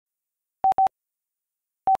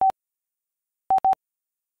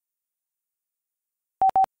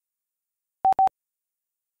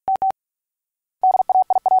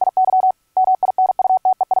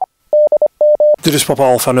Dit is Papa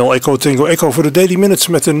Alpha 0 Echo Tango Echo voor de Daily Minutes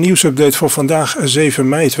met een nieuwsupdate voor vandaag 7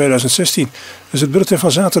 mei 2016. Dat is het bulletin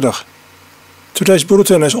van zaterdag. Today's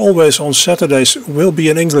bulletin, as always on Saturdays, will be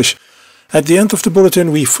in English. At the end of the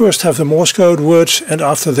bulletin we first have the Morse code words and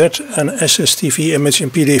after that an SSTV image in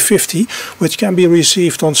PD50 which can be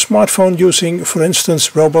received on smartphone using for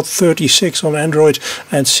instance Robot 36 on Android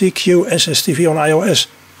and CQ SSTV on iOS.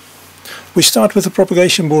 We start with the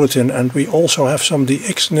propagation bulletin and we also have some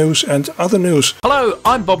DX news and other news. Hello,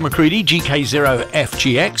 I'm Bob McCready,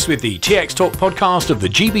 GK0FGX with the TX Talk podcast of the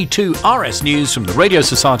GB2 RS News from the Radio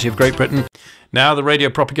Society of Great Britain. Now the radio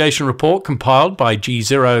propagation report compiled by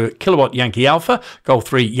G0 Kilowatt Yankee Alpha, Golf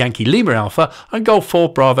 3 Yankee Lima Alpha and Golf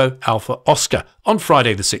 4 Bravo Alpha Oscar on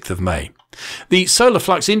Friday the 6th of May. The solar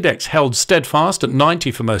flux index held steadfast at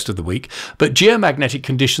 90 for most of the week, but geomagnetic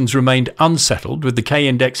conditions remained unsettled with the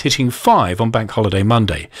K-index hitting 5 on Bank Holiday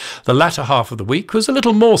Monday. The latter half of the week was a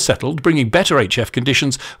little more settled, bringing better HF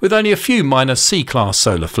conditions with only a few minor C-class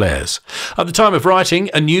solar flares. At the time of writing,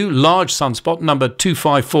 a new large sunspot, number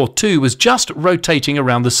 2542, was just rotating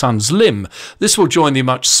around the Sun's limb. This will join the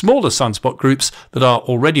much smaller sunspot groups that are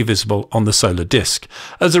already visible on the solar disk.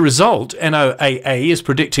 As a result, NOAA is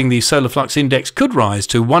predicting the solar flux index could rise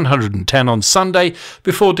to 110 on Sunday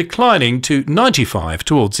before declining to 95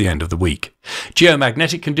 towards the end of the week.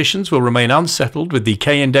 Geomagnetic conditions will remain unsettled with the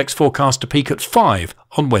K-index forecast to peak at 5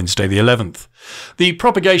 on Wednesday the 11th. The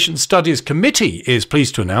Propagation Studies Committee is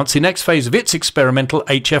pleased to announce the next phase of its experimental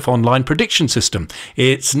HF online prediction system.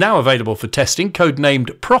 It's now available for testing,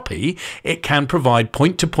 codenamed Propy. It can provide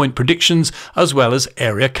point-to-point predictions as well as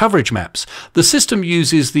area coverage maps. The system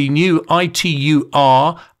uses the new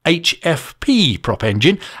ITUR HFP prop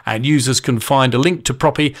engine, and users can find a link to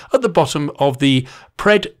Propy at the bottom of the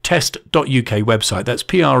predtest.uk website. That's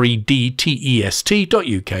predtest.uk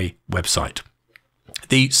website.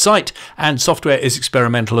 The site and software is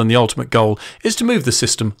experimental and the ultimate goal is to move the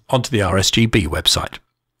system onto the RSGB website.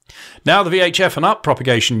 Now the VHF and up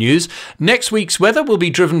propagation news. Next week's weather will be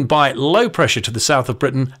driven by low pressure to the south of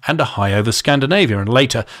Britain and a high over Scandinavia and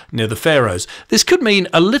later near the Faroes. This could mean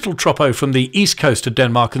a little tropo from the east coast of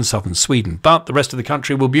Denmark and southern Sweden, but the rest of the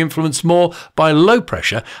country will be influenced more by low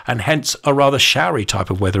pressure and hence a rather showery type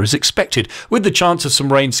of weather is expected, with the chance of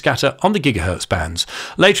some rain scatter on the gigahertz bands.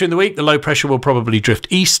 Later in the week the low pressure will probably drift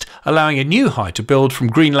east, allowing a new high to build from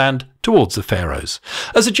Greenland towards the Faroes.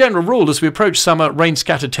 As a general rule, as we approach summer, rain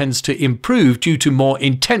scatter tends to improve due to more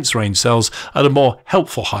intense rain cells at a more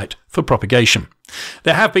helpful height for propagation.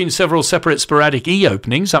 There have been several separate sporadic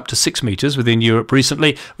E-openings up to 6 metres within Europe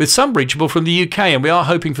recently, with some reachable from the UK, and we are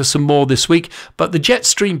hoping for some more this week, but the jet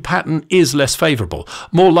stream pattern is less favourable.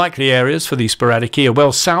 More likely areas for the sporadic E are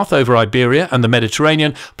well south over Iberia and the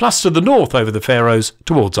Mediterranean, plus to the north over the Faroes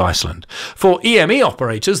towards Iceland. For EME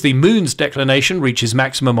operators, the moon's declination reaches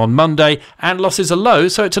maximum on Monday and losses are low,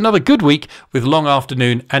 so it's another good week with long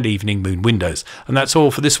afternoon and evening moon windows. And that's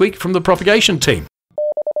all for this week from the propagation team.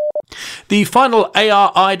 The final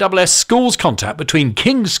ARISS schools contact between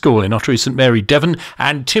King's School in Ottery St Mary, Devon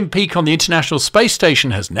and Tim Peake on the International Space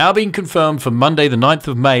Station has now been confirmed for Monday the 9th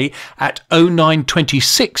of May at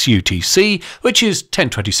 0926 UTC, which is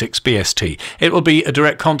 1026 BST. It will be a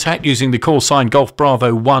direct contact using the call sign Golf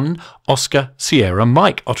Bravo 1 Oscar Sierra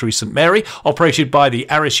Mike, Ottery St Mary, operated by the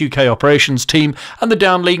ARISS UK operations team, and the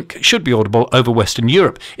downlink should be audible over Western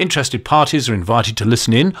Europe. Interested parties are invited to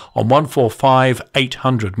listen in on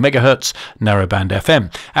 145/800 MHz narrowband FM.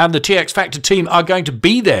 And the TX Factor team are going to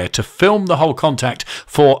be there to film the whole contact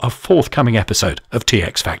for a forthcoming episode of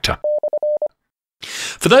TX Factor.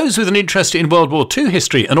 For those with an interest in World War II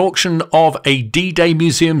history, an auction of a D-Day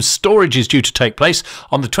museum storage is due to take place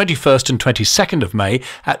on the 21st and 22nd of May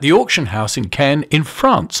at the auction house in Caen in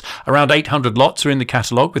France. Around 800 lots are in the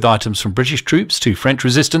catalogue, with items from British troops to French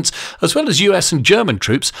resistance, as well as US and German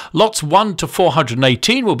troops. Lots 1 to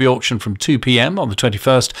 418 will be auctioned from 2 p.m. on the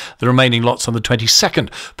 21st, the remaining lots on the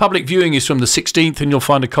 22nd. Public viewing is from the 16th, and you'll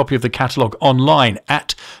find a copy of the catalogue online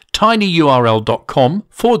at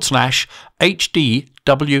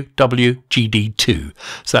tinyurl.com/HDWWGD2.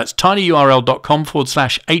 So that's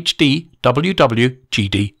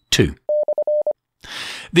tinyurl.com/HDWWGD2.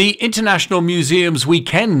 The International Museums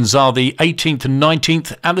weekends are the 18th and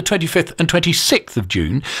 19th and the 25th and 26th of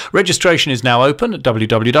June. Registration is now open at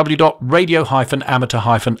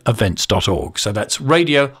www.radio-amateur-events.org. So that's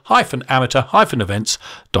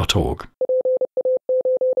radio-amateur-events.org.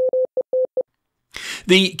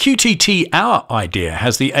 The QTT Hour idea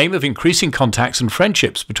has the aim of increasing contacts and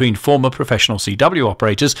friendships between former professional CW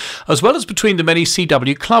operators, as well as between the many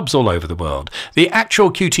CW clubs all over the world. The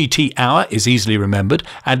actual QTT Hour is easily remembered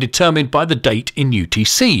and determined by the date in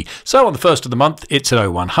UTC. So on the 1st of the month, it's at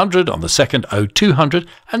 0100, on the 2nd, 0200,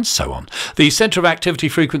 and so on. The centre of activity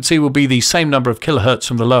frequency will be the same number of kilohertz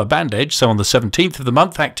from the lower band edge. So on the 17th of the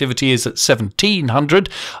month, activity is at 1700,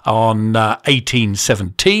 on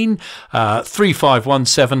 1817,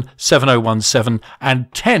 3517, 7017 and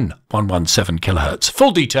 10117 kilohertz.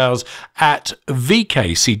 Full details at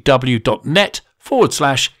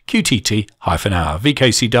vkcw.net/QTT-hour.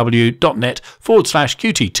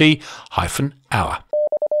 vkcw.net/QTT-hour.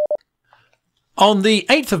 On the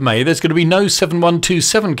 8th of May, there's going to be no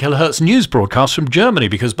 7127 kHz news broadcast from Germany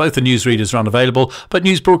because both the newsreaders are unavailable, but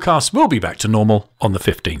news broadcasts will be back to normal on the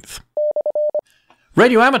 15th.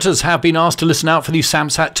 Radio amateurs have been asked to listen out for the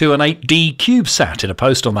SAMSAT 218D CubeSat in a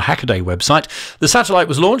post on the Hackaday website. The satellite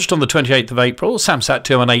was launched on the 28th of April. SAMSAT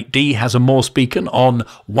 218D has a Morse beacon on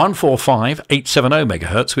 145.870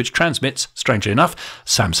 MHz, which transmits, strangely enough,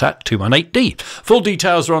 SAMSAT 218D. Full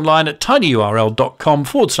details are online at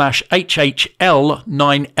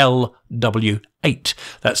tinyurl.com/HHL9LW8.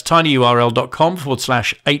 That's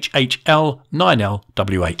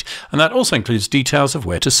tinyurl.com/HHL9LW8. And that also includes details of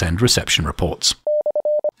where to send reception reports.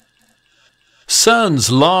 CERN's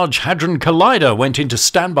Large Hadron Collider went into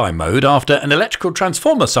standby mode after an electrical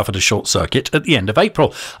transformer suffered a short circuit at the end of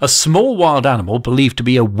April. A small wild animal believed to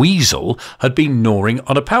be a weasel had been gnawing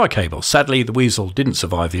on a power cable. Sadly, the weasel didn't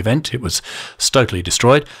survive the event. It was totally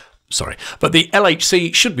destroyed. But the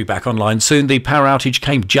LHC should be back online soon. The power outage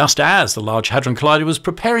came just as the Large Hadron Collider was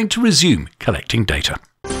preparing to resume collecting data.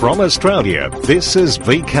 From Australia, this is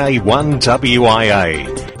VK1WIA.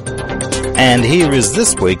 And here is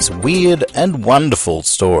this week's weird and wonderful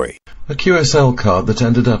story. A QSL card that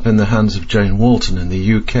ended up in the hands of Jane Walton in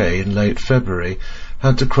the UK in late February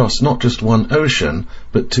had to cross not just one ocean,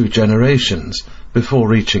 but 2 generations before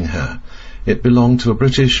reaching her. It belonged to a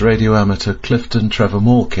British radio amateur, Clifton Trevor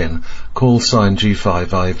Malkin, call sign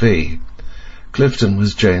G5IV. Clifton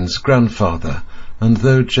was Jane's grandfather, and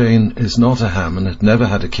though Jane is not a ham and had never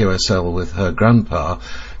had a QSL with her grandpa,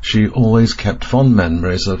 she always kept fond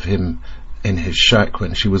memories of him in his shack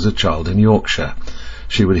when she was a child in Yorkshire.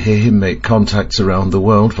 She would hear him make contacts around the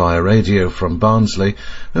world via radio from Barnsley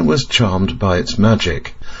and was charmed by its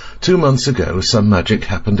magic. 2 months ago, some magic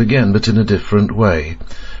happened again, but in a different way.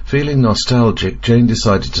 Feeling nostalgic, Jane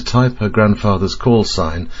decided to type her grandfather's call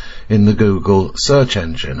sign in the Google search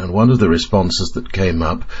engine, and one of the responses that came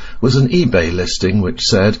up was an eBay listing which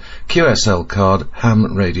said QSL card,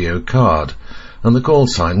 ham radio card, and the call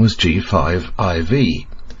sign was G5IV.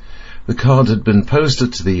 The card had been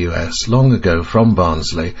posted to the US long ago from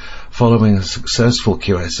Barnsley following a successful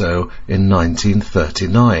QSO in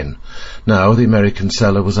 1939. Now the American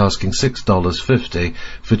seller was asking $6.50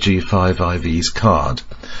 for G5IV's card.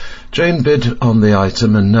 Jane bid on the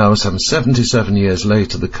item, and now, some 77 years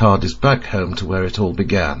later, the card is back home to where it all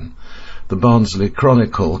began. The Barnsley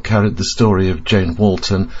Chronicle carried the story of Jane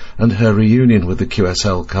Walton and her reunion with the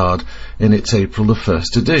QSL card in its April the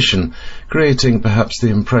 1st edition, creating perhaps the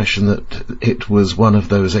impression that it was one of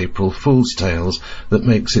those April Fool's tales that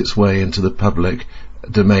makes its way into the public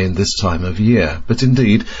domain this time of year. But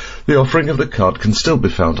indeed, the offering of the card can still be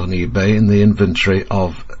found on eBay in the inventory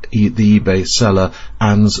of the eBay seller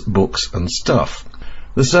Anne's Books and Stuff.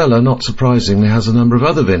 The seller, not surprisingly, has a number of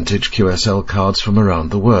other vintage QSL cards from around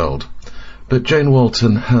the world. But Jane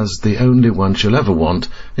Walton has the only one she'll ever want.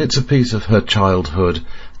 It's a piece of her childhood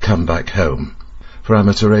come back home. For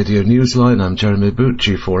Amateur Radio Newsline, I'm Jeremy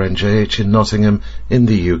Bucci for NJH in Nottingham in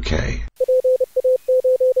the UK.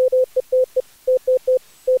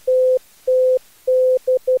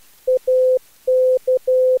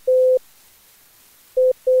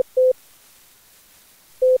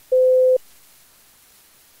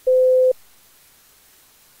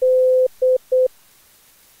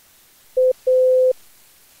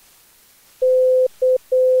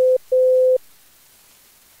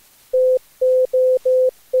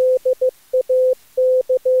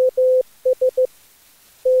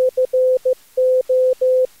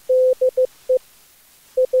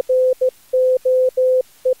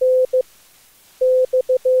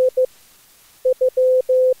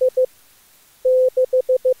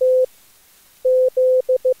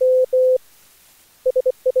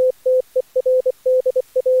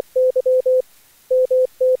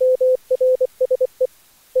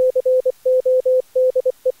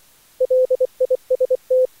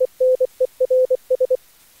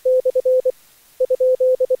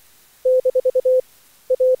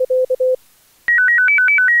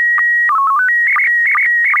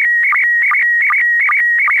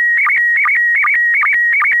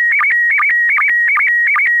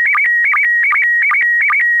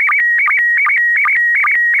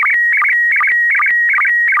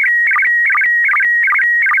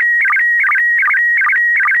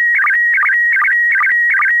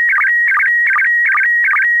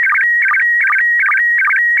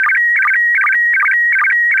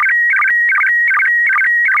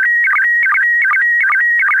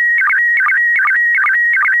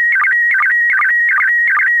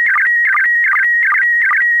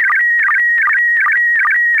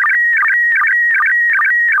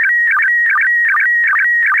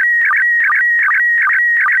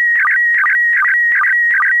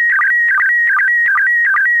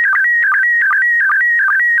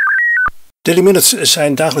 Daily Minutes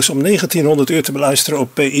zijn dagelijks om 1900 uur te beluisteren op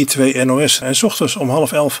PI2 NOS en 's ochtends om 10:30.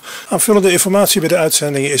 Aanvullende informatie bij de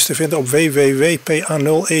uitzendingen is te vinden op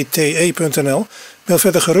www.pa0ete.nl. Mail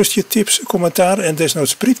verder gerust je tips, commentaar en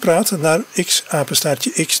desnoods prietpraat naar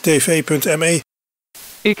x@xtv.me.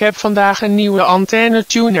 Ik heb vandaag een nieuwe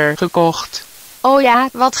antenne-tuner gekocht. Oh ja,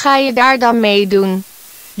 wat ga je daar dan mee doen?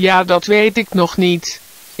 Ja, dat weet ik nog niet.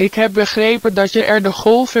 Ik heb begrepen dat je er de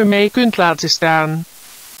golven mee kunt laten staan.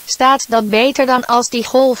 Staat dat beter dan als die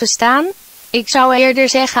golven staan? Ik zou eerder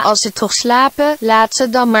zeggen als ze toch slapen, laat ze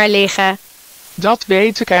dan maar liggen. Dat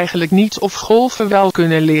weet ik eigenlijk niet of golven wel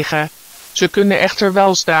kunnen liggen. Ze kunnen echter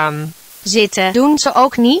wel staan. Zitten doen ze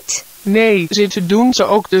ook niet? Nee, zitten doen ze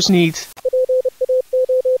ook dus niet.